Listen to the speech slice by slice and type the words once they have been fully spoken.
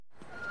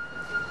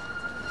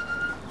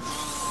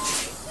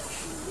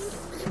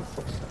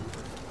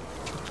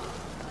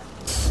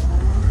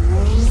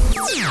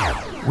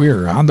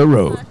We're on the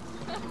road.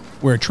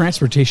 Where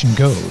transportation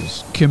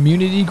goes,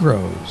 community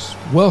grows.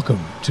 Welcome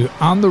to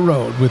On the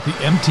Road with the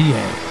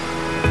MTA.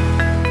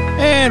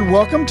 And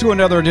welcome to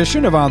another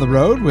edition of On the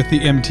Road with the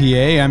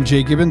MTA. I'm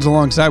Jay Gibbons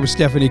alongside with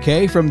Stephanie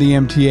Kay from the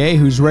MTA,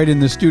 who's right in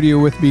the studio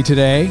with me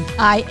today.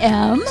 I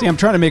am. See, I'm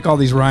trying to make all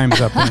these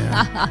rhymes up.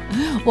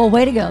 Well,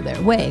 way to go there.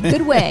 Good way.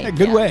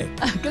 Good way.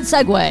 Good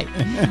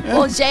segue.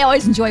 Well, Jay, I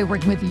always enjoy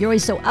working with you. You're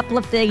always so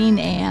uplifting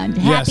and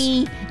happy.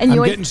 Yes. And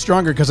I'm getting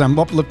stronger because I'm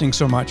uplifting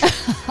so much.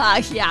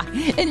 Yeah.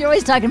 And you're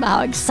always talking about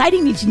how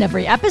exciting each and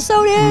every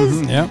episode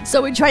is. Yeah.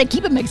 So we try to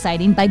keep them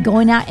exciting by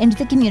going out into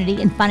the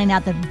community and finding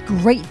out the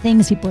great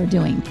things people are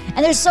doing.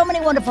 And there's so many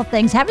wonderful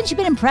things. Haven't you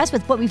been impressed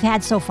with what we've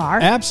had so far?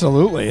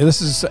 Absolutely.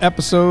 This is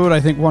episode,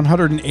 I think,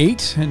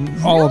 108,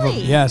 and all of them.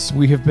 Yes,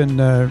 we have been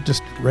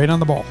just right on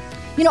the ball.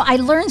 You know, I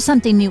learn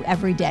something new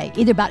every day,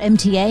 either about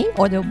MTA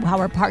or how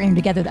we're partnering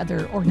together with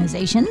other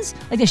organizations.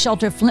 Like the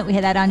Shelter of Flint, we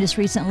had that on just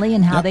recently,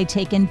 and how they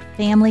take in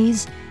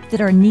families that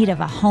are in need of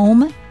a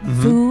home,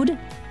 food,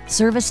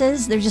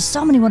 services. There's just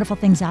so many wonderful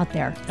things out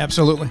there.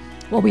 Absolutely.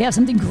 Well, we have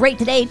something great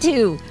today,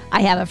 too.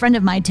 I have a friend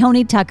of mine,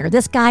 Tony Tucker.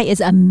 This guy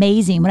is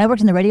amazing. When I worked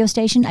in the radio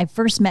station, I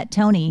first met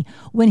Tony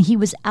when he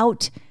was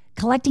out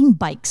collecting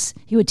bikes.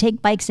 He would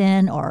take bikes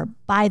in or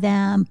buy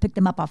them, pick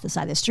them up off the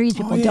side of the street.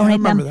 People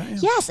donate them. That, yeah.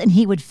 Yes, and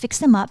he would fix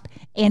them up.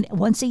 And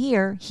once a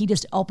year, he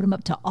just opened them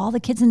up to all the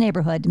kids in the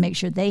neighborhood to make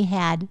sure they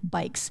had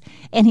bikes.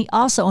 And he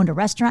also owned a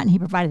restaurant, and he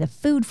provided the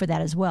food for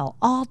that as well,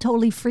 all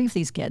totally free for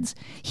these kids.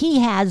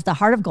 He has the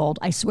heart of gold.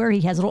 I swear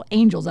he has little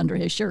angels under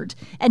his shirt.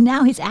 And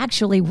now he's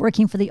actually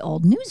working for the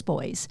Old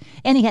Newsboys.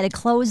 And he had to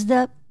close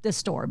the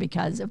store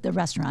because of the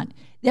restaurant.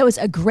 That was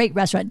a great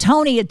restaurant.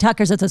 Tony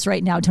Tucker's with us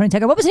right now. Tony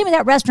Tucker, what was the name of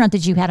that restaurant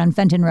that you had on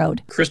Fenton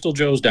Road? Crystal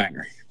Joe's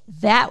Diner.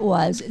 That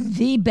was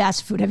the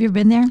best food. Have you ever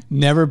been there?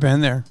 Never been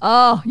there.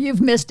 Oh,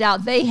 you've missed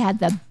out. They had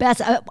the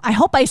best. I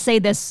hope I say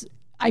this.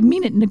 I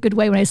mean it in a good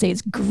way when I say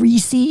it's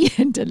greasy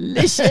and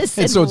delicious.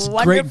 And so it's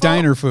wonderful. Great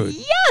diner food.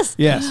 Yes.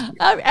 Yes.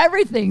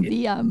 Everything.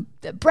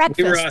 The breakfast.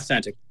 We were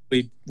authentic.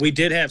 We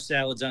did have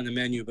salads on the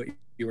menu, but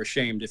you were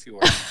shamed if you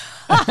were.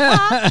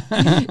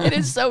 It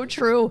is so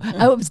true.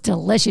 Oh, it was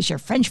delicious. Your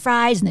French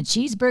fries and the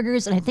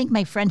cheeseburgers. And I think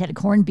my friend had a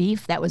corned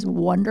beef. That was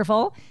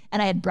wonderful.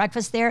 And I had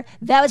breakfast there.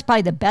 That was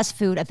probably the best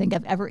food I think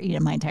I've ever eaten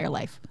in my entire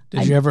life.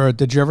 Did you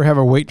ever have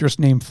a waitress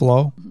named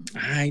Flo?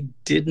 I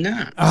did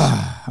not.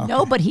 Okay.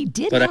 No, but he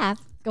did have.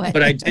 Go ahead.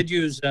 But I did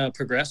use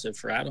Progressive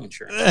for auto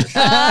insurance.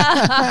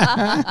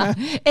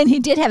 And he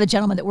did have a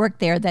gentleman that worked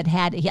there that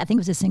had, I think it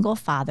was a single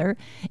father,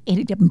 and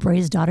he'd braid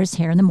his daughter's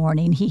hair in the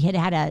morning. He had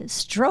had a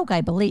stroke, I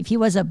believe. He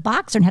was a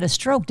boxer and had a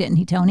stroke, didn't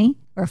he, Tony?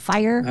 Or a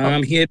fire?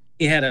 He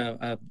had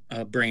a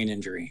brain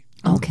injury.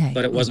 Okay.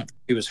 But it wasn't.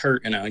 He was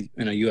hurt in a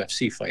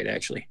UFC fight,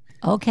 actually.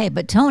 Okay,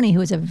 but Tony,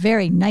 who is a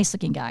very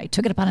nice-looking guy,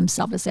 took it upon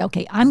himself to say,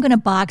 okay, I'm going to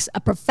box a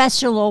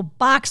professional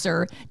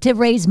boxer to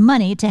raise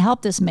money to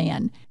help this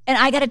man. And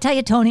I got to tell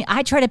you, Tony,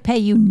 I try to pay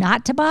you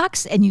not to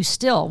box, and you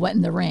still went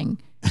in the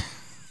ring.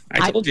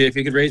 I told you if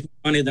you could raise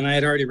money than I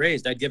had already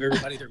raised, I'd give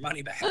everybody their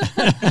money back.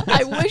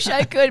 I wish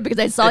I could, because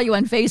I saw you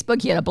on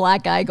Facebook. You had a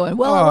black eye going,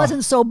 well, it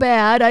wasn't so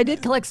bad. I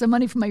did collect some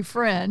money from my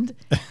friend.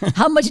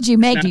 How much did you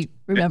make? Do you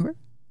remember?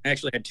 I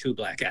actually had 2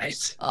 black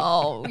eyes.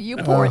 Oh, you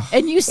poor.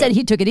 And you said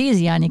he took it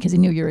easy on you because he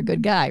knew you were a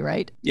good guy,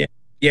 right?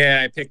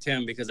 Yeah, I picked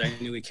him because I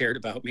knew he cared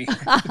about me.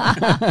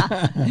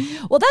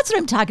 Well, that's what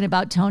I'm talking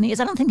about, Tony, is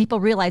I don't think people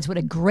realize what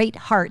a great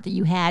heart that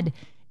you had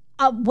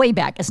way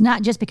back. It's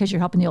not just because you're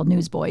helping the Old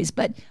Newsboys,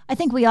 but I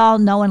think we all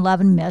know and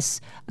love and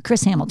miss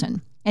Chris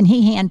Hamilton. And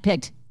he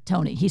handpicked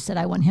Tony. He said,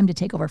 I want him to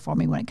take over for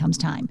me when it comes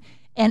time.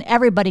 And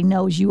everybody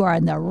knows you are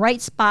in the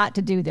right spot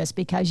to do this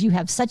because you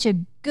have such a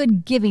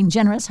good, giving,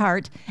 generous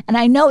heart. And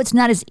I know it's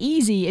not as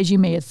easy as you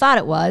may have thought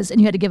it was.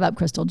 And you had to give up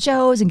Crystal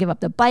Joe's and give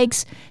up the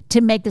bikes to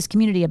make this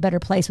community a better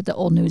place with the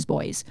Old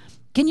Newsboys.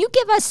 Can you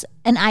give us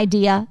an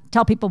idea?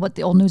 Tell people what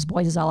the Old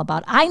Newsboys is all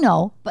about. I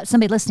know, but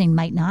somebody listening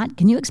might not.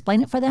 Can you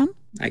explain it for them?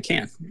 I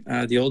can.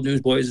 The Old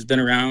Newsboys has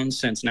been around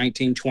since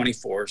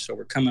 1924. So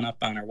we're coming up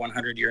on our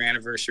 100-year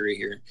anniversary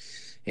here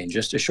in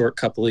just a short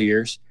couple of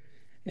years.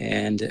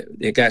 And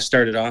it got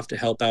started off to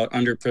help out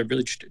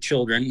underprivileged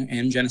children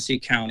in Genesee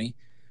County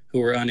who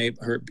were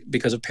unable,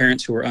 because of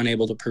parents who were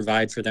unable to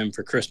provide for them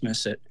for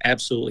Christmas at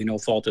absolutely no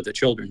fault of the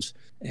children's.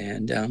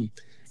 And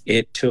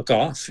it took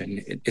off,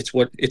 and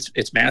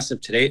it's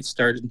massive today. It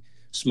started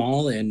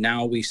small, and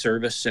now we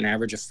service an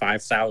average of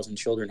 5,000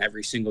 children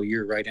every single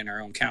year right in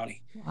our own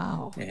county.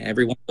 Wow. And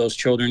every one of those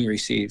children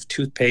receives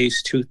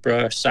toothpaste,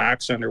 toothbrush,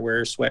 socks,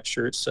 underwear,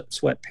 sweatshirts,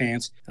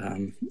 sweatpants,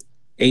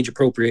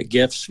 age-appropriate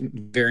gifts,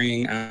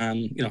 varying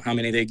on how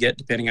many they get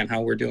depending on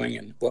how we're doing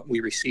and what we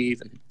receive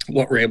and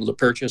what we're able to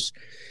purchase.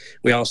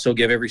 We also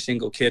give every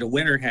single kid a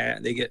winter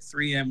hat. They get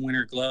 3M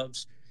winter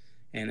gloves.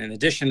 And in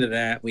addition to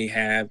that, we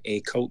have a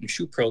coat and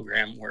shoe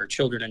program where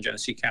children in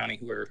Genesee County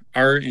who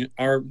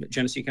are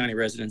Genesee County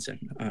residents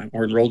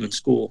or enrolled in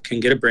school can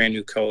get a brand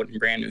new coat and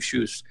brand new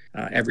shoes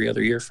every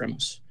other year from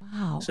us.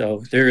 Wow.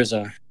 So there's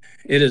a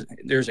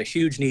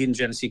huge need in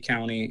Genesee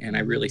County, and I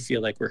really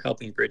feel like we're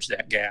helping bridge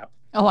that gap.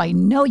 Oh, I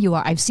know you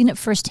are. I've seen it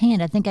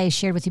firsthand. I think I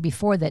shared with you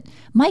before that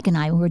Mike and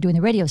I, when we were doing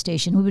the radio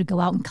station, we would go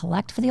out and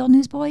collect for the Old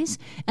Newsboys.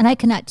 And I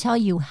cannot tell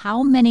you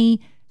how many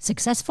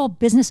successful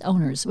business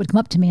owners would come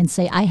up to me and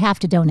say, I have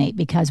to donate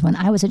because when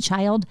I was a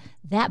child,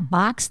 that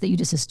box that you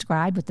just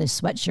described with the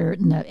sweatshirt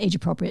and the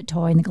age-appropriate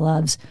toy and the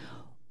gloves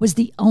was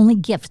the only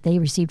gift they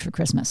received for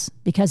Christmas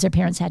because their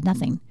parents had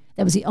nothing.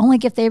 That was the only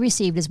gift they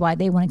received is why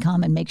they want to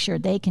come and make sure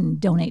they can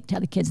donate to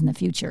other kids in the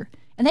future.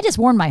 And that just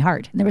warmed my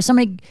heart. And there were so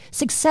many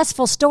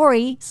successful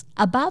stories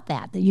about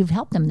that you've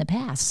helped them in the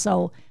past.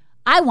 So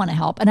I want to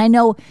help. And I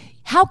know,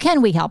 how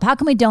can we help? How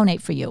can we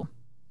donate for you?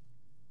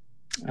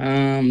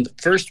 The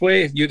first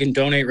way, if you can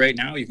donate right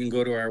now, you can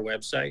go to our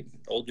website,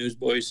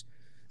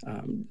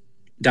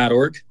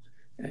 oldnewsboys.org,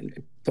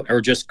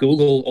 or just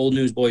Google Old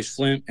Newsboys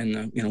Flint,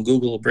 and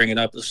Google will bring it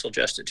up. It'll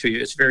suggest it to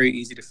you. It's very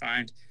easy to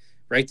find.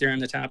 Right there on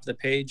the top of the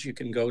page, you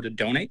can go to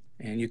donate,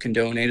 and you can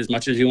donate as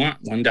much as you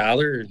want,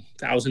 $1 or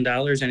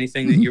 $1,000,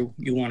 anything that you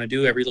want to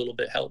do. Every little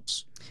bit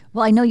helps.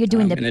 Well, I know you're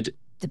doing the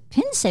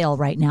pin sale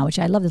right now, which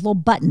I love. This little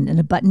button, and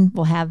the button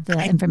will have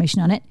the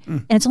information on it,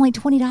 and it's only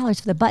 $20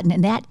 for the button,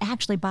 and that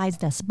actually buys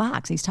this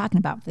box he's talking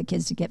about for the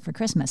kids to get for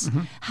Christmas.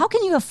 How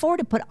can you afford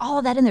to put all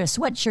of that in there,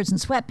 sweatshirts and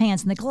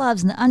sweatpants and the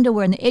gloves and the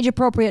underwear and the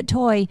age-appropriate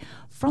toy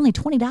for only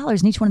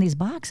 $20 in each one of these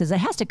boxes? It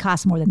has to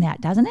cost more than that,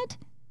 doesn't it?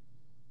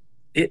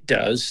 It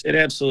does. It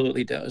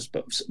absolutely does.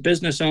 But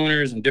business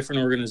owners and different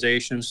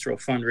organizations throw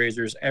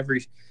fundraisers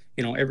every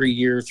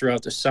year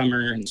throughout the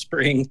summer and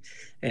spring,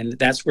 and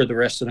that's where the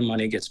rest of the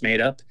money gets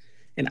made up.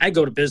 And I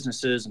go to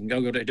businesses and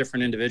go to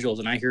different individuals,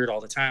 and I hear it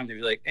all the time. They'd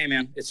be like, "Hey,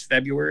 man, it's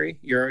February.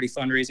 You're already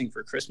fundraising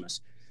for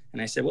Christmas."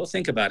 And I said, "Well,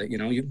 think about it.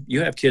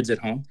 You have kids at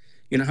home.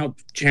 You know how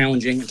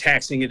challenging and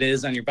taxing it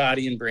is on your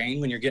body and brain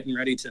when you're getting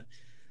ready to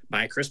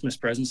buy Christmas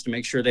presents to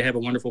make sure they have a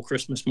wonderful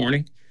Christmas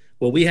morning.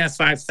 Well, we have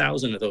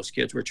 5,000 of those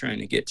kids we're trying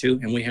to get to,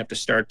 and we have to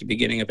start the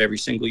beginning of every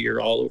single year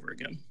all over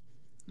again."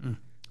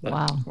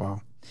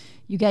 Wow.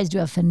 You guys do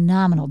a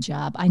phenomenal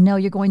job. I know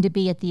you're going to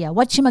be at the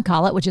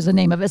Whatchamacallit, which is the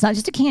name of it. It's not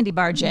just a candy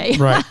bar, Jay.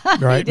 Right.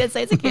 You did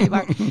say it's a candy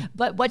bar.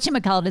 But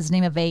Whatchamacallit is the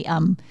name of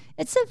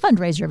it's a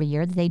fundraiser every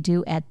year that they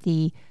do at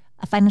the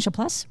Financial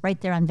Plus right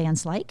there on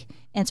Vance Lake.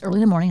 And it's early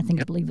in the morning.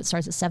 I believe it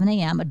starts at 7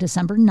 a.m. on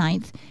December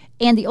 9th.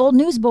 And the Old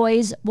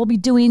Newsboys will be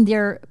doing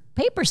their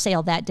paper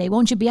sale that day.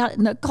 Won't you be out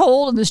in the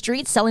cold in the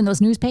streets selling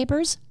those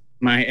newspapers?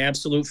 My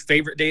absolute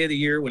favorite day of the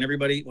year, when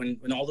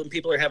all them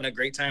people are having a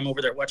great time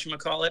over there at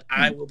Whatchamacallit,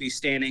 I will be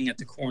standing at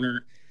the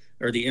corner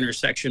or the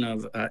intersection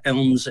of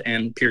Elms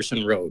and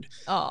Pearson Road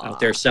out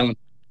there selling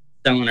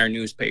our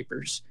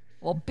newspapers.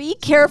 Well, be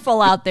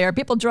careful out there.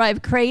 People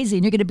drive crazy,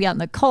 and you're going to be out in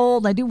the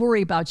cold. I do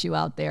worry about you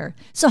out there.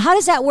 So how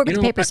does that work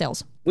with paper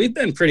sales? We've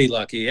been pretty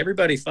lucky.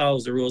 Everybody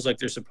follows the rules like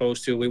they're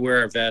supposed to. We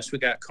wear our vests. We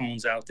got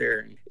cones out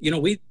there.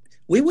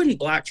 We wouldn't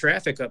block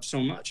traffic up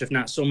so much if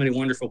not so many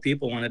wonderful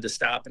people wanted to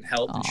stop and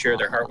help and share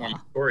their heartwarming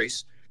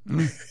stories.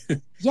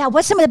 Yeah,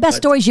 what's some of the best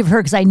stories you've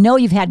heard? Because I know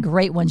you've had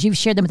great ones. You've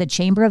shared them at the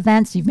chamber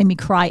events. You've made me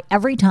cry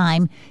every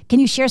time. Can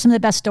you share some of the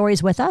best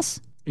stories with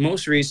us?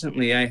 Most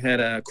recently, I had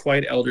a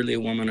quite elderly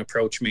woman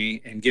approach me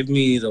and give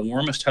me the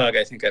warmest hug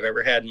I think I've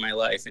ever had in my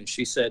life. And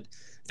she said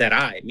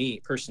that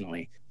me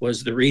personally,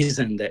 was the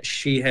reason that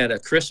she had a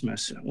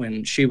Christmas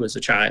when she was a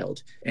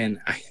child. And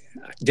I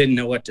didn't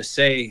know what to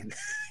say.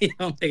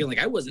 I'm thinking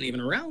I wasn't even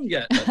around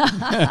yet.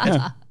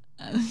 The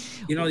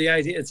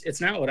idea,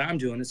 it's not what I'm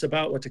doing. It's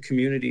about what the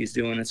community is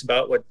doing. It's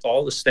about what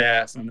all the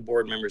staff and the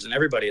board members and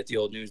everybody at the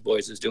Old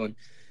Newsboys is doing.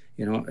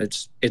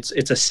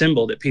 It's a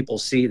symbol that people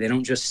see. They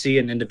don't just see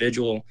an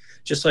individual.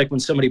 Just like when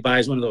somebody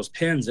buys one of those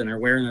pins and they're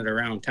wearing it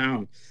around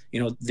town,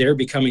 they're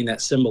becoming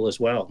that symbol as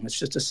well. It's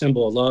just a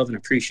symbol of love and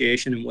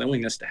appreciation and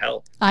willingness to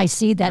help. I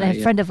see that.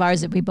 A friend of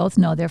ours that we both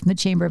know there from the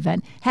chamber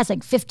event has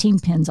 15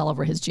 pins all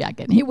over his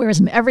jacket. And he wears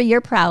them every year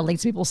proudly.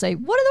 So people say,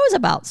 "What are those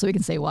about?" So we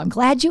can say, "Well, I'm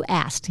glad you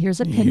asked. Here's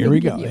a pin." Here we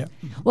go. Yeah.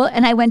 Well,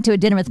 and I went to a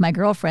dinner with my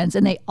girlfriends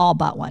and they all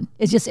bought one.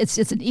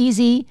 It's an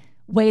easy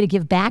way to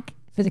give back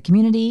for the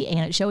community, and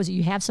it shows that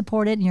you have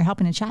supported and you're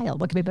helping a child.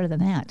 What could be better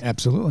than that?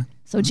 Absolutely.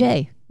 So,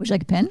 Jay, would you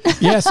like a pen?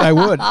 Yes, I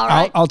would. All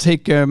right. I'll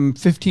take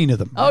 15 of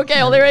them. Okay,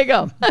 well, there you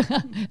go.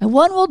 And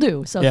one will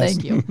do, so yes.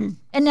 Thank you.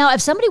 And now,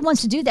 if somebody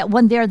wants to do that,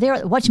 when they're there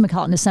at Whatchamacallit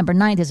on December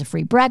 9th, there's a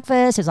free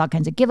breakfast, there's all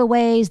kinds of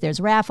giveaways, there's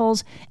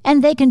raffles,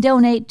 and they can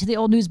donate to the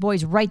Old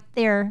Newsboys right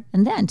there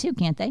and then, too,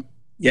 can't they?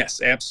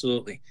 Yes,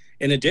 absolutely.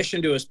 In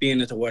addition to us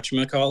being at the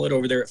Whatchamacallit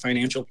over there at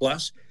Financial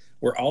Plus,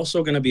 we're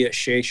also going to be at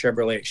Shea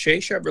Chevrolet. Shea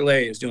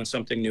Chevrolet is doing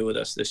something new with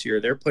us this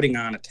year. They're putting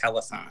on a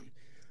telethon.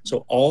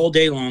 So all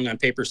day long on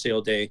paper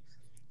sale day,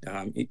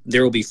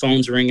 there will be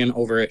phones ringing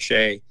over at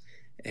Shea,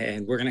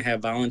 and we're going to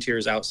have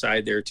volunteers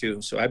outside there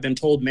too. So I've been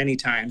told many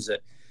times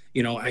that,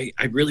 I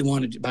really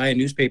wanted to buy a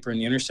newspaper in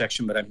the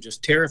intersection, but I'm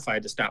just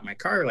terrified to stop my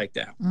car like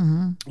that.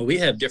 Mm-hmm. Well, we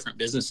have different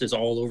businesses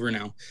all over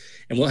now,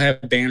 and we'll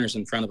have banners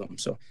in front of them.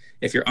 So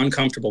if you're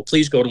uncomfortable,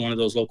 please go to one of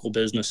those local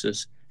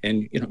businesses,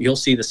 and you'll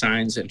see the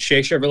signs. And Shea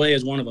Chevrolet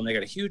is one of them. They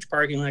got a huge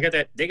parking lot.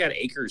 They got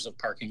acres of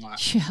parking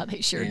lot. Yeah, they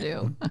sure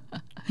do.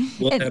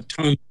 We'll have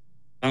tons of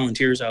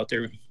volunteers out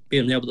there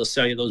being able to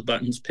sell you those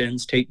buttons,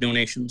 pins, take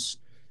donations.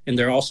 And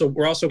we're also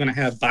going to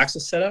have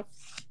boxes set up.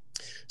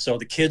 So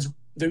the kids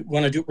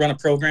want to run a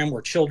program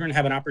where children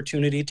have an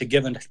opportunity to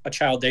give a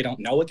child they don't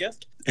know a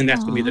gift. And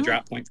that's going to be the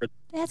drop point for them.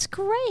 That's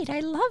great.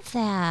 I love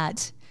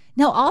that.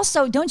 Now,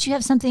 also, don't you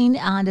have something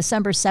on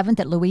December 7th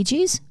at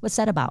Luigi's? What's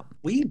that about?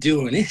 We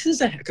do, and it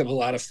is a heck of a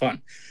lot of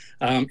fun.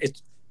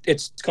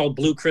 It's called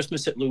Blue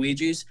Christmas at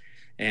Luigi's,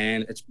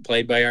 and it's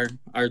played by our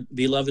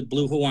beloved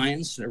Blue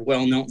Hawaiians. They're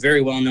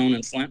very well known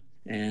in Flint,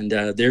 and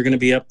they're going to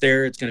be up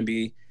there. It's going to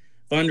be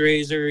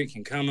fundraiser. You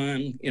can come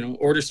on,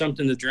 order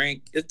something to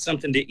drink, get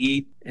something to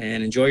eat,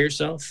 and enjoy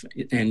yourself.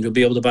 And you'll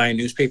be able to buy a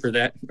newspaper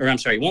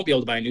you won't be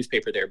able to buy a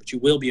newspaper there, but you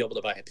will be able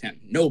to buy a pin.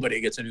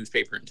 Nobody gets a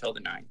newspaper until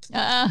the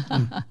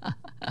 9th.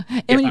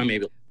 If I'm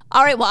able.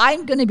 All right, well,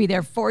 I'm going to be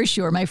there for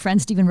sure. My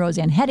friends Steve and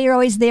Roseanne Hetty are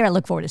always there. I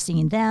look forward to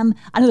seeing them.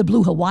 I know the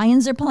Blue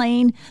Hawaiians are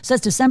playing. So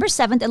it's December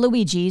 7th at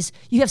Luigi's.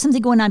 You have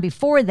something going on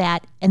before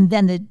that, and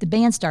then the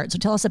band starts. So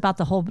tell us about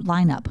the whole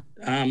lineup.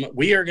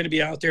 We are going to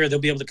be out there. They'll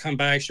be able to come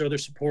by, show their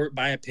support,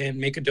 buy a pin,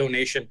 make a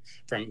donation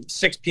from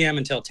 6 p.m.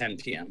 until 10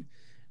 p.m.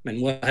 And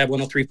we'll have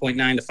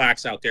 103.9 to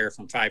Fox out there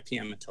from 5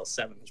 p.m. until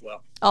 7 as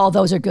well. Oh,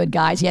 those are good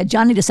guys. Yeah,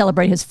 Johnny to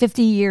celebrate his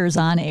 50 years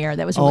on air.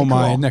 That was really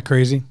cool. Isn't that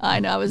crazy?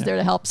 I know. I was there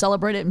to help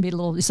celebrate it and be a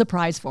little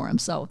surprise for him.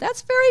 So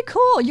that's very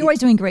cool. You're always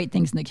doing great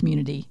things in the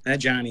community. That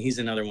Johnny, he's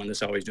another one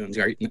that's always doing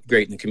great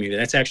in the community.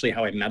 That's actually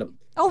how I met him.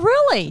 Oh,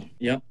 really?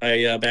 Yep.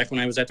 Back when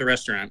I was at the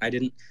restaurant,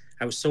 I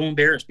was so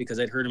embarrassed because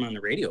I'd heard him on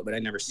the radio, but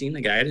I'd never seen the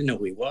guy. I didn't know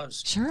who he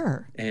was.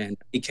 Sure. And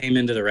he came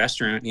into the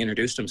restaurant and he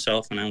introduced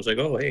himself, and I was like,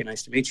 "Oh, hey,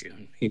 nice to meet you."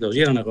 And he goes,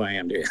 "You don't know who I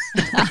am, do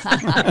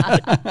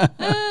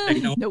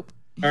you?" Nope.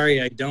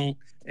 Sorry, I don't.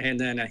 And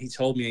then he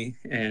told me,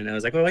 and I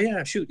was like, "Oh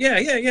yeah, shoot,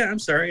 yeah. I'm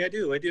sorry, I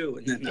do." And then you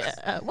wouldn't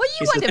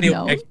have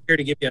known. I'm here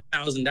to give you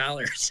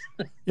 $1,000.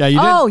 Yeah, you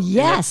did. Oh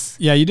yes.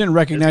 Yeah, you didn't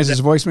recognize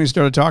his voice when he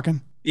started talking.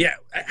 Yeah,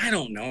 I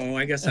don't know.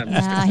 I guess I'm.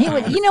 He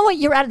would. You know what?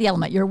 You're out of the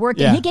element. You're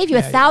working. Yeah. He gave you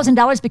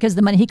 $1,000 because of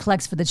the money he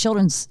collects for the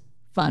children's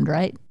fund,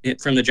 right?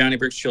 From the Johnny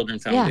Brooks Children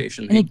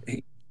Foundation. Yeah.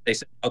 They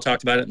said I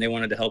talked about it, and they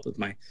wanted to help with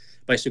my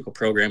bicycle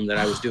program that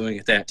I was doing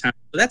at that time.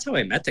 So that's how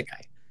I met the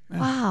guy.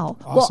 Wow.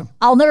 Awesome. Well,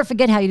 I'll never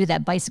forget how you did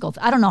that bicycle.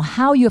 I don't know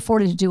how you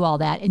afforded to do all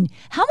that. And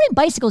how many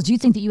bicycles do you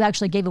think that you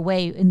actually gave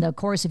away in the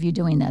course of you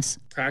doing this?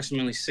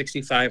 Approximately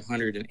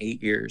 6,500 in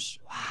 8 years.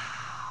 Wow.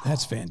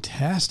 That's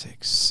fantastic.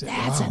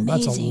 That's amazing.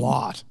 That's a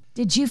lot.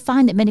 Did you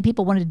find that many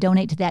people wanted to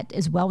donate to that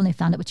as well when they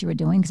found out what you were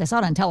doing? Because I saw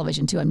it on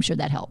television too. I'm sure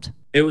that helped.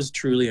 It was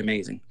truly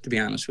amazing, to be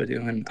honest with you.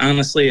 And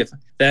honestly, if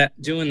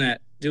doing that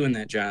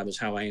job is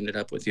how I ended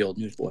up with the Old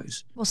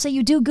Newsboys. Well, say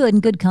you do good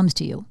and good comes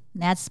to you.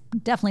 And that's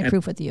definitely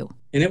proof with you.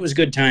 And it was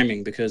good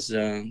timing because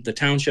the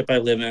township I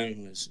live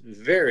in was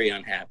very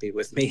unhappy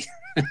with me.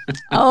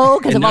 Oh,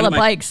 because of all the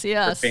bikes,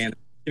 yes. To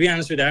be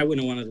honest with you, I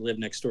wouldn't have wanted to live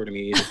next door to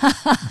me either.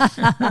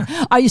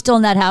 Are you still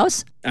in that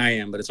house? I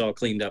am, but it's all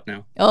cleaned up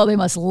now. Oh, they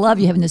must love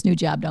you having this new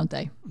job, don't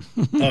they?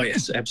 Oh,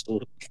 yes,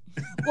 absolutely.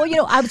 Well,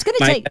 I was going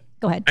to say,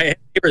 go ahead. I had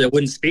a neighbor that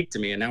wouldn't speak to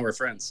me, and now we're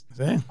friends.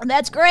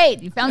 That's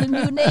great. You found a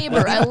new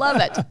neighbor. I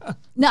love it.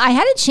 Now, I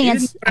had a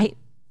chance.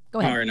 Go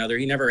ahead. Or another.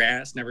 He never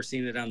asked, never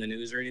seen it on the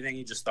news or anything.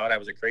 He just thought I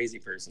was a crazy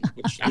person,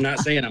 which I'm not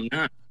saying I'm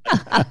not.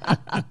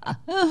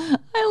 I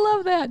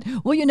love that.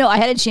 Well, I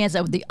had a chance, I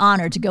had the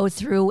honor to go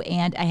through,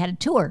 and I had a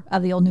tour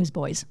of the Old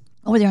Newsboys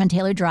over there on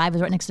Taylor Drive. It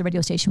was right next to the radio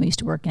station we used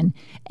to work in.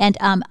 And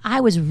I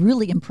was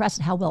really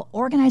impressed at how well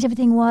organized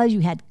everything was.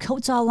 You had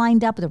coats all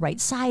lined up with the right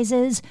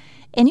sizes,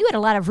 and you had a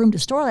lot of room to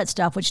store that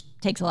stuff, which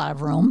takes a lot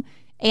of room.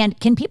 And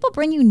can people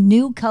bring you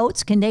new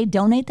coats? Can they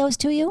donate those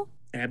to you?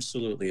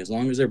 Absolutely. As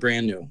long as they're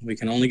brand new. We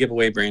can only give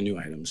away brand new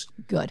items.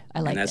 Good.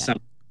 I like that. And that's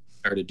something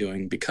I started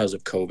doing because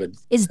of COVID.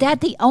 Is that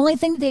the only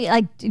thing they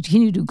like?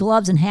 Can you do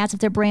gloves and hats if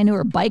they're brand new,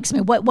 or bikes? I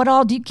mean, what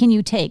all can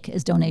you take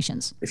as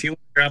donations? If you want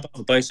to drop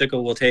off a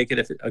bicycle, we'll take it.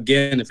 If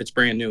it's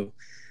brand new.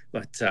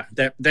 But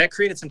that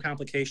created some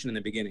complication in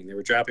the beginning. They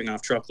were dropping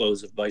off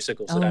truckloads of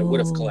bicycles that I would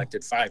have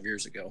collected 5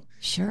 years ago.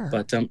 Sure.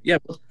 But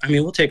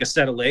we'll take a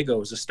set of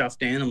Legos, a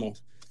stuffed animal,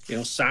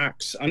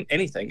 socks,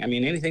 anything. I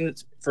mean, anything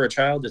that's for a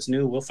child that's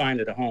new, we'll find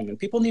it at home. And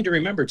people need to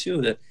remember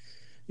too that,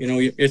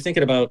 you're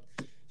thinking about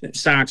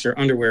socks or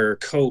underwear or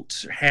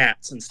coats or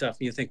hats and stuff.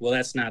 And you think, well,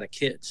 that's not a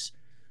kid's.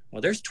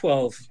 Well, there's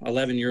 12,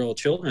 11-year-old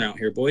children out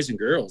here, boys and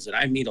girls, that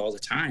I meet all the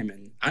time.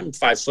 And I'm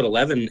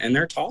 5'11", and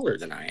they're taller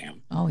than I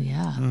am. Oh,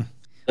 yeah.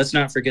 Let's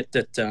not forget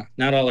that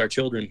not all our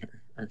children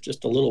are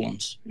just the little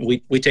ones. We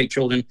take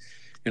children,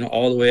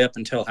 all the way up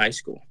until high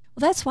school.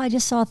 Well, that's why I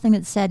just saw a thing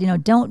that said,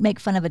 don't make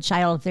fun of a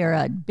child if they're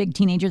a big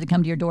teenager that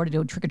come to your door to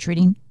do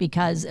trick-or-treating,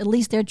 because at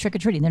least they're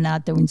trick-or-treating. They're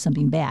not doing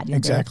something bad.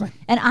 Exactly.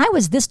 And I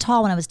was this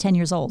tall when I was 10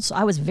 years old, so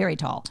I was very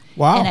tall.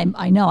 Wow. And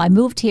I know. I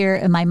moved here,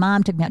 and my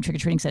mom took me out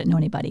trick-or-treating because I didn't know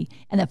anybody.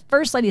 And the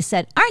first lady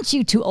said, "Aren't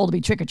you too old to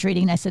be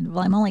trick-or-treating?" And I said,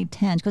 "Well, I'm only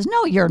 10. She goes,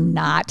 "No, you're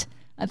not."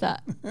 I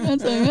thought,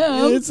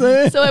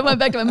 so I went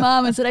back to my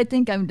mom and said, I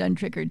think I'm done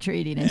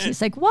trick-or-treating. And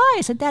she's like, why?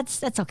 I said,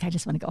 that's okay. I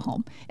just want to go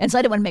home. And so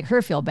I didn't want to make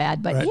her feel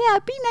bad. But yeah,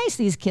 be nice to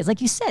these kids. Like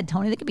you said,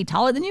 Tony, they could be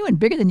taller than you and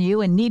bigger than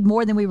you and need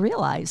more than we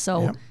realize.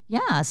 So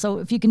yeah, so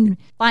if you can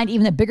find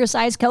even the bigger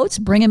size coats,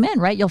 bring them in,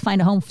 right? You'll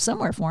find a home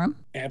somewhere for them.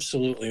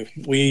 Absolutely.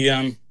 We,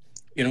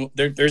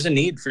 there's a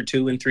need for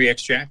 2 and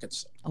 3X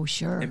jackets. Oh,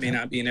 sure. It may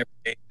not be an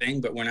everyday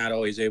thing, but we're not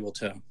always able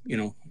to,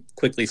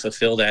 quickly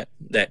fulfill that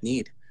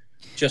need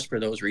just for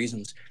those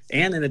reasons.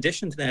 And in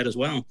addition to that as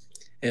well,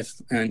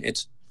 and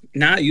it's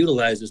not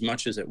utilized as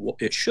much as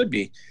it should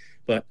be,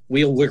 but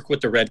we'll work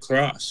with the Red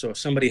Cross. So if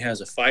somebody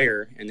has a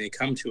fire and they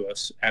come to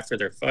us after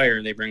their fire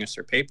and they bring us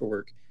their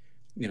paperwork,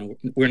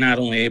 we're not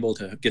only able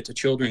to get the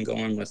children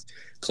going with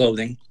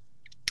clothing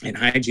and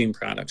hygiene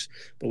products,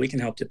 but we can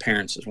help the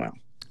parents as well.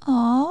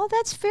 Oh,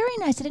 that's very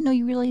nice. I did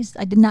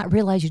not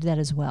realize you did that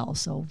as well.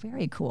 So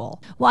very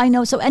cool. Well, I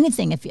know, so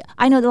anything,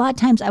 I know that a lot of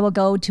times I will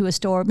go to a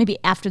store, maybe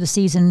after the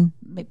season,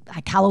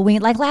 like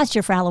Halloween, like last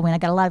year for Halloween, I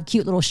got a lot of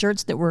cute little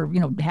shirts that were,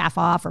 half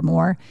off or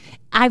more.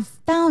 I've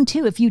found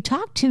too, if you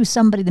talk to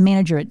somebody, the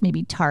manager at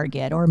maybe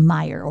Target or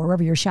Meijer or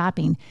wherever you're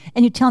shopping,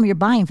 and you tell them you're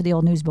buying for the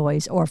Old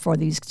Newsboys or for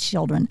these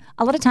children,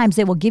 a lot of times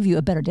they will give you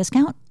a better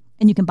discount.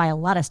 And you can buy a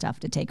lot of stuff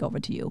to take over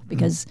to you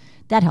because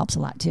that helps a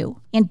lot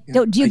too. And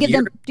do you give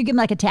them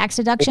like a tax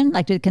deduction?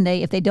 Like can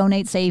they, if they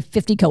donate, say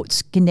 50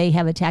 coats, can they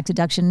have a tax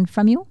deduction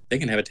from you? They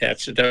can have a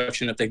tax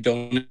deduction if they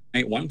donate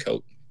 1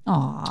 coat.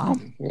 Aw.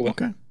 We're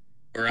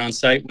on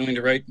site, willing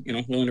to write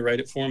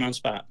it for them on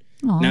spot.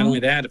 Aww. Not only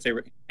that,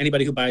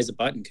 anybody who buys a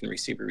button can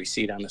receive a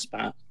receipt on the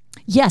spot.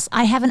 Yes,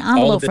 I have an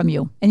envelope from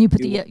you, and you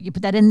put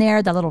that in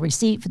there, the little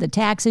receipt for the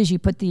taxes. You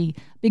put the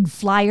big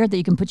flyer that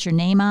you can put your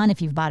name on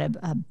if you've bought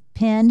a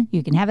pin.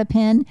 You can have a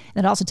pin.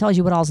 And it also tells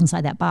you what all's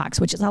inside that box,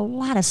 which is a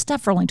lot of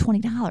stuff for only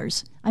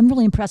 $20. I'm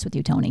really impressed with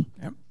you, Tony.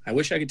 Yep. I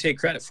wish I could take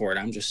credit for it.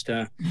 I'm just,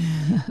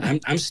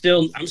 I'm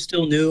still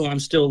new. I'm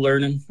still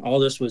learning. All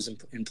this was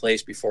in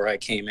place before I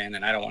came in,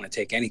 and I don't want to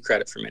take any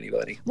credit from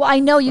anybody. Well, I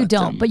know you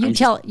don't, but you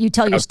tell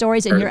your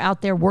stories, and you're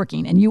out there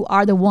working, and you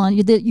are the one.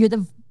 You're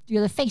the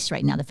face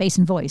right now, the face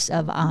and voice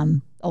of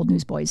Old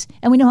Newsboys,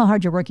 and we know how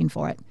hard you're working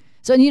for it.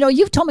 So,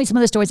 you've told me some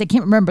of the stories. I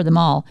can't remember them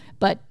all,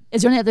 but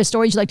is there any other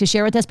stories you'd like to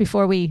share with us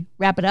before we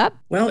wrap it up?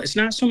 Well, it's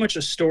not so much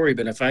a story,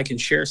 but if I can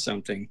share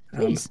something.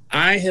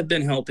 I have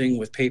been helping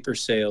with paper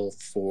sale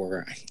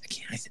for,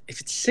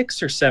 if it's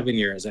 6 or 7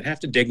 years, I'd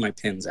have to dig my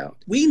pins out.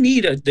 We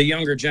need the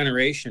younger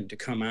generation to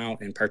come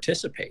out and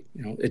participate.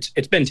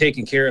 It's been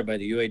taken care of by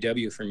the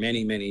UAW for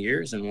many, many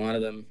years, and a lot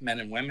of them, men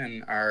and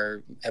women,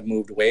 have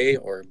moved away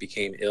or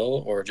became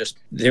ill, or just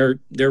they're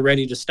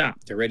ready to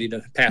stop. They're ready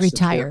to pass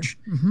retire. The torch.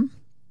 Mm-hmm.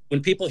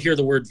 When people hear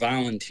the word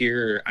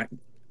volunteer, I've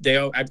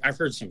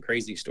heard some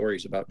crazy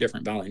stories about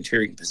different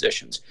volunteering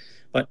positions,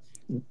 but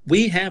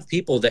we have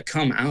people that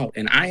come out,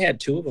 and I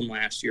had 2 of them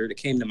last year that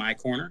came to my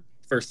corner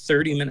for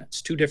 30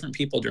 minutes, 2 different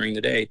people during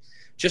the day,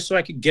 just so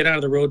I could get out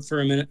of the road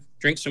for a minute,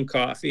 drink some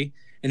coffee,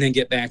 and then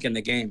get back in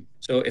the game.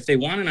 So if they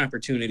want an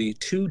opportunity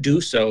to do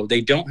so,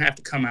 they don't have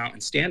to come out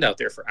and stand out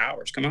there for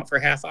hours. Come out for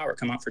a half hour,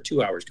 come out for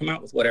 2 hours, come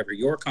out with whatever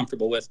you're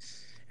comfortable with.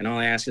 And all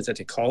I ask is that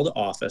they call the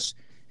office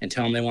and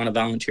tell them they want to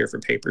volunteer for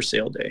paper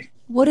sale day.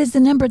 What is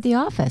the number at the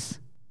office?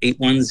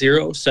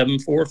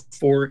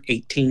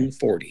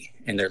 810-744-1840.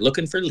 And they're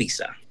looking for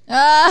Lisa.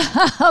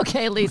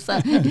 Okay,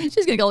 Lisa. She's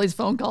going to get all these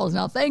phone calls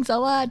now. Thanks a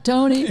lot,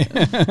 Tony.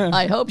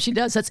 I hope she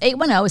does. So it's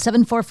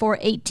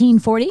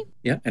 810-744-1840.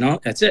 Yeah, and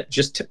that's it.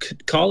 Just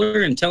call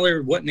her and tell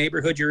her what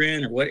neighborhood you're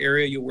in or what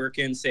area you work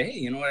in. Say, hey,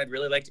 you know what? I'd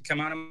really like to come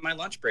out on my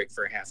lunch break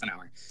for a half an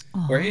hour.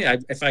 Or, hey,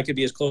 if I could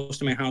be as close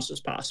to my house as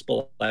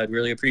possible, I'd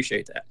really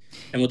appreciate that.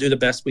 And we'll do the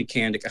best we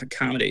can to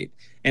accommodate.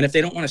 And if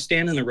they don't want to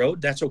stand in the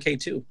road, that's okay,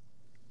 too.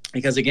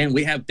 Because, again,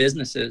 we have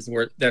businesses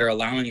that are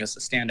allowing us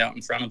to stand out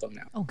in front of them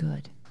now. Oh,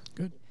 good.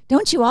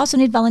 Don't you also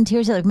need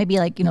volunteers that maybe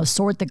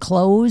sort the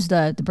clothes,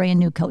 the brand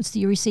new coats that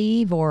you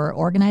receive, or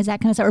organize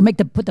that kind of stuff, or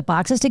put the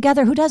boxes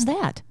together? Who does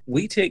that?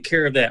 We take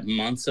care of that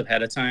months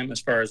ahead of time as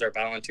far as our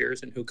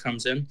volunteers and who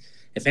comes in.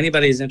 If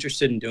anybody is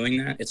interested in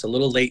doing that, it's a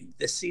little late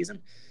this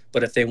season,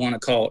 but if they want to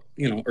call,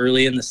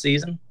 early in the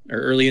season or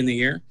early in the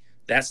year,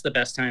 that's the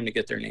best time to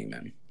get their name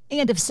in.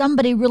 And if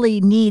somebody really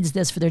needs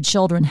this for their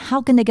children,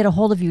 how can they get a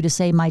hold of you to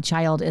say my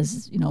child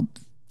is,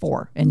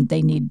 4 and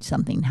they need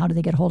something? How do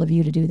they get a hold of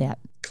you to do that?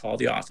 Call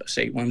the office,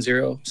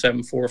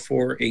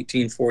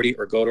 810-744-1840,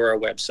 or go to our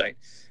website.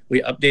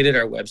 We updated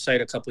our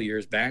website a couple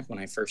years back when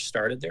I first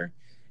started there,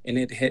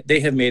 and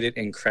they have made it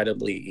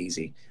incredibly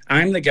easy.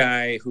 I'm the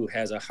guy who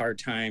has a hard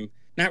time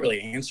not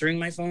really answering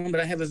my phone, but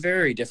I have a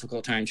very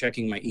difficult time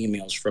checking my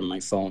emails from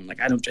my phone.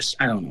 Like, I don't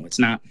know.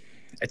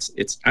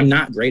 I'm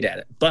not great at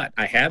it, but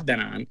I have been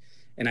on,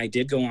 and I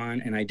did go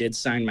on and I did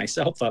sign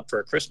myself up for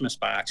a Christmas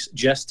box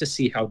just to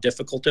see how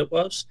difficult it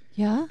was.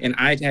 Yeah. And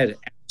I had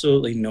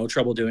absolutely no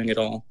trouble doing it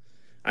all.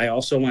 I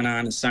also went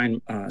on and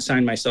signed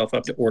myself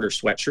up to order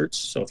sweatshirts.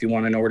 So if you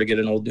want to know where to get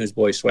an Old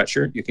Newsboy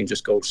sweatshirt, you can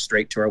just go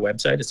straight to our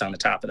website. It's on the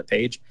top of the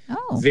page.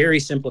 Oh. Very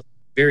simple.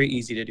 very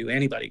easy to do.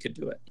 Anybody could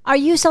do it. Are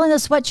you selling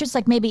those sweatshirts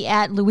like maybe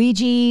at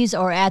Luigi's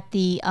or at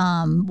the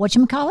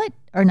whatchamacallit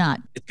or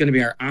not? It's going to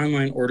be our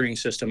online ordering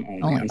system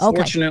only. Okay.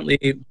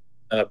 Unfortunately,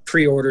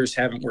 pre-orders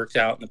haven't worked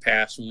out in the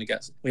past when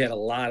we had a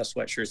lot of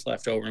sweatshirts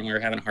left over and we were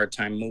having a hard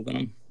time moving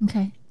them.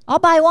 Okay. I'll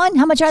buy one.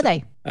 How much are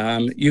they?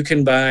 You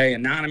can buy a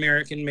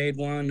non-American made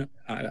one,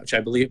 which I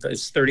believe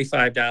is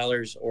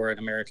 $35, or an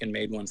American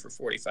made one for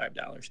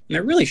 $45. And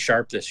they're really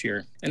sharp this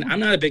year. And I'm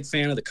not a big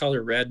fan of the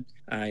color red,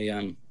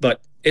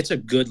 but it's a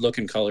good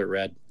looking color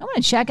red. I want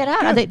to check it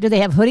out. Do they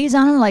have hoodies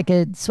on them, like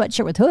a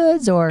sweatshirt with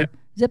hoods or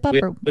zip up?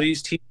 Or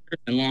hoodies,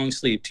 t-shirts, and long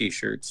sleeve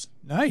t-shirts.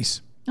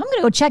 Nice. I'm going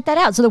to go check that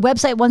out. So the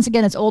website, once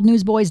again, it's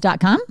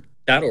oldnewsboys.com?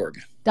 .org.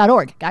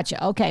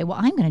 Gotcha. Okay. Well,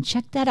 I'm going to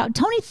check that out.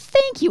 Tony,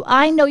 thank you.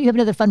 I know you have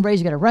another fundraiser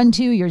you got to run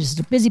to. You're just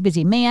a busy,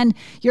 busy man.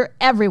 You're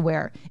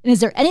everywhere. And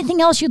is there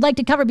anything else you'd like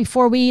to cover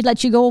before we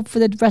let you go for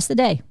the rest of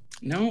the day?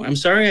 No, I'm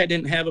sorry I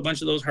didn't have a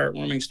bunch of those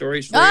heartwarming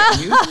stories for you.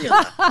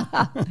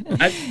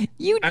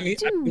 I'm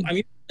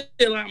usually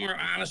a lot more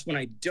honest when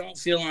I don't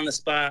feel on the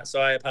spot, so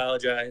I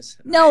apologize.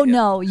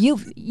 No.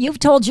 You've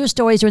told your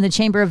stories during the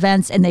chamber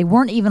events, and they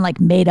weren't even like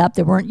made up.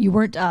 You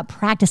weren't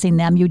practicing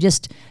them. You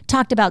just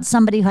talked about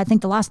somebody who I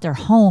think they lost their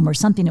home or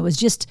something. It was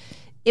just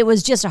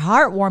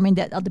heartwarming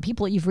that the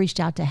people that you've reached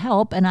out to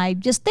help. And I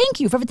just thank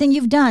you for everything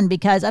you've done,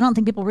 because I don't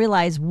think people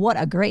realize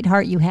what a great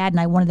heart you had,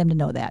 and I wanted them to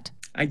know that.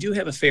 I do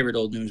have a favorite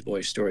Old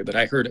Newsboys story, but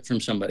I heard it from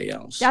somebody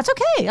else. That's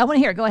okay. I want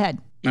to hear it. Go ahead.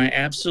 My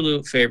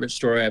absolute favorite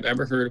story I've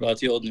ever heard about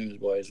the Old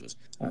Newsboys was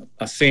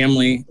a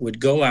family would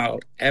go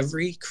out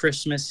every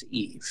Christmas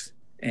Eve.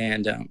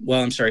 And,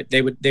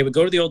 they would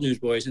go to the Old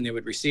Newsboys and they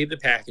would receive the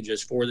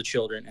packages for the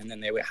children, and then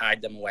they would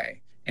hide them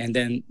away. And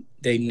then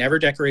they never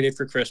decorated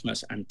for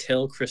Christmas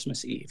until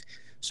Christmas Eve.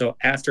 So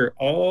after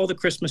all the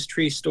Christmas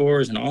tree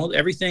stores and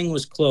everything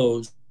was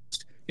closed,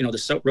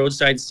 the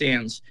roadside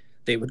stands,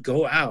 they would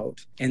go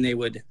out and they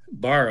would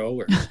borrow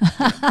or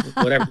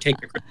whatever, take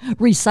their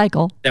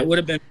recycle. That would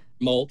have been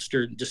mulched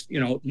or just,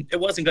 it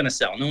wasn't going to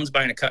sell. No one's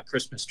buying a cut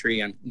Christmas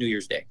tree on New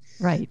Year's Day.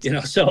 Right.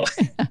 So,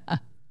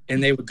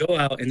 and they would go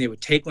out and they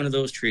would take one of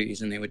those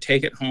trees and they would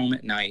take it home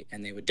at night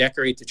and they would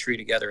decorate the tree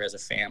together as a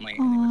family.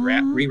 And they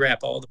would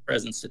rewrap all the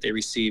presents that they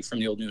received from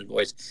the Old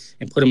Newsboys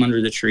and put them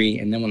under the tree.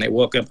 And then when they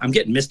woke up, I'm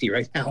getting misty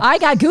right now. I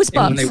got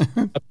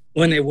goosebumps.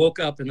 When they woke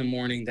up in the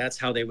morning, that's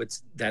how they would,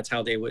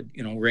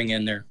 ring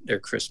in their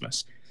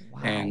Christmas.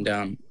 Wow.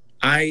 And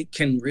I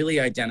can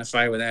really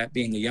identify with that,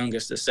 being the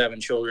youngest of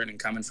 7 children and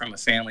coming from a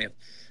family of,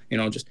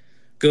 just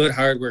good,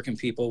 hardworking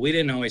people. We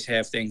didn't always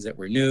have things that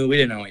were new. We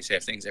didn't always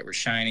have things that were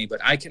shiny, but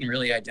I can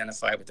really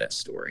identify with that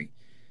story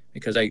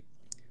because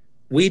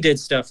we did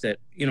stuff that,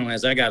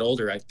 as I got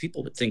older,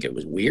 people would think it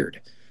was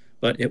weird.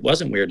 But it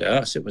wasn't weird to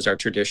us. It was our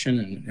tradition,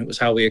 and it was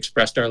how we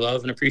expressed our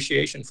love and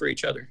appreciation for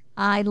each other.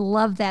 I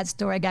love that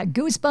story. I got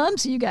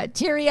goosebumps. You got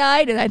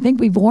teary-eyed, and I think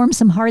we've warmed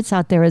some hearts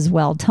out there as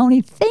well. Tony,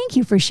 thank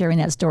you for sharing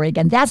that story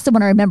again. That's the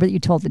one I remember that you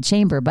told the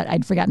chamber, but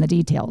I'd forgotten the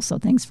details, so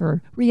thanks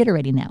for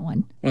reiterating that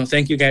one. Well,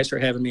 thank you guys for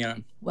having me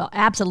on. Well,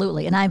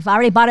 absolutely. And I've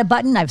already bought a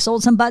button. I've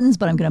sold some buttons,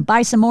 but I'm going to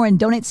buy some more and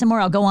donate some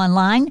more. I'll go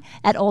online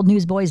at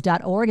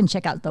oldnewsboys.org and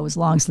check out those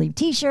long sleeve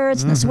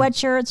t-shirts and the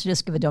sweatshirts.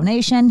 Just give a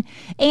donation.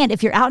 And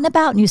if you're out and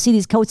about and you see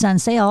these coats on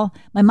sale,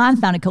 my mom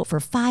found a coat for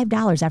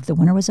 $5 after the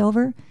winter was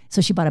over.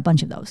 So she bought a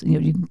bunch of those. You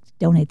can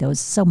donate those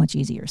so much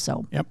easier.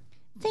 So yep.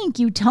 Thank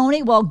you,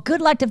 Tony. Well, good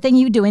luck to everything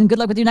you're doing. Good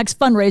luck with your next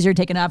fundraiser you're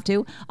taking off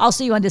to. I'll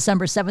see you on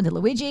December 7th at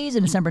Luigi's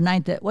and December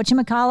 9th at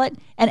whatchamacallit,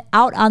 and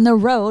out on the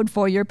road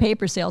for your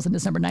paper sales on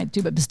December 9th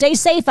too. But stay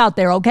safe out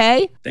there,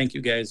 okay? Thank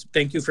you, guys.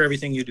 Thank you for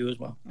everything you do as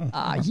well.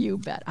 You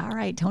bet. All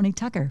right, Tony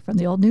Tucker from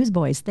the Old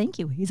Newsboys. Thank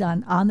you. He's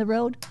on the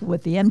road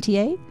with the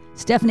MTA,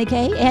 Stephanie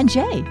K, and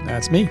Jay.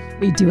 That's me.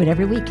 We do it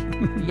every week.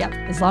 Yep.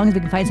 As long as we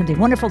can find something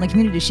wonderful in the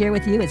community to share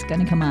with you, it's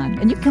going to come on.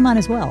 And you can come on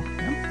as well.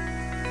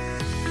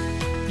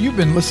 You've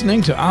been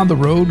listening to On the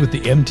Road with the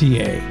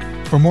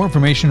MTA. For more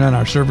information on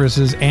our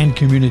services and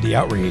community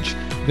outreach,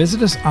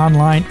 visit us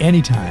online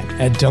anytime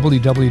at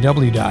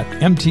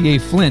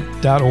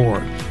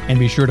www.mtaflint.org and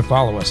be sure to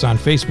follow us on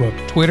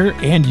Facebook, Twitter,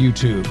 and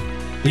YouTube.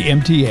 The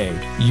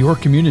MTA, your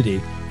community,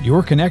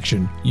 your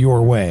connection,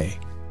 your way.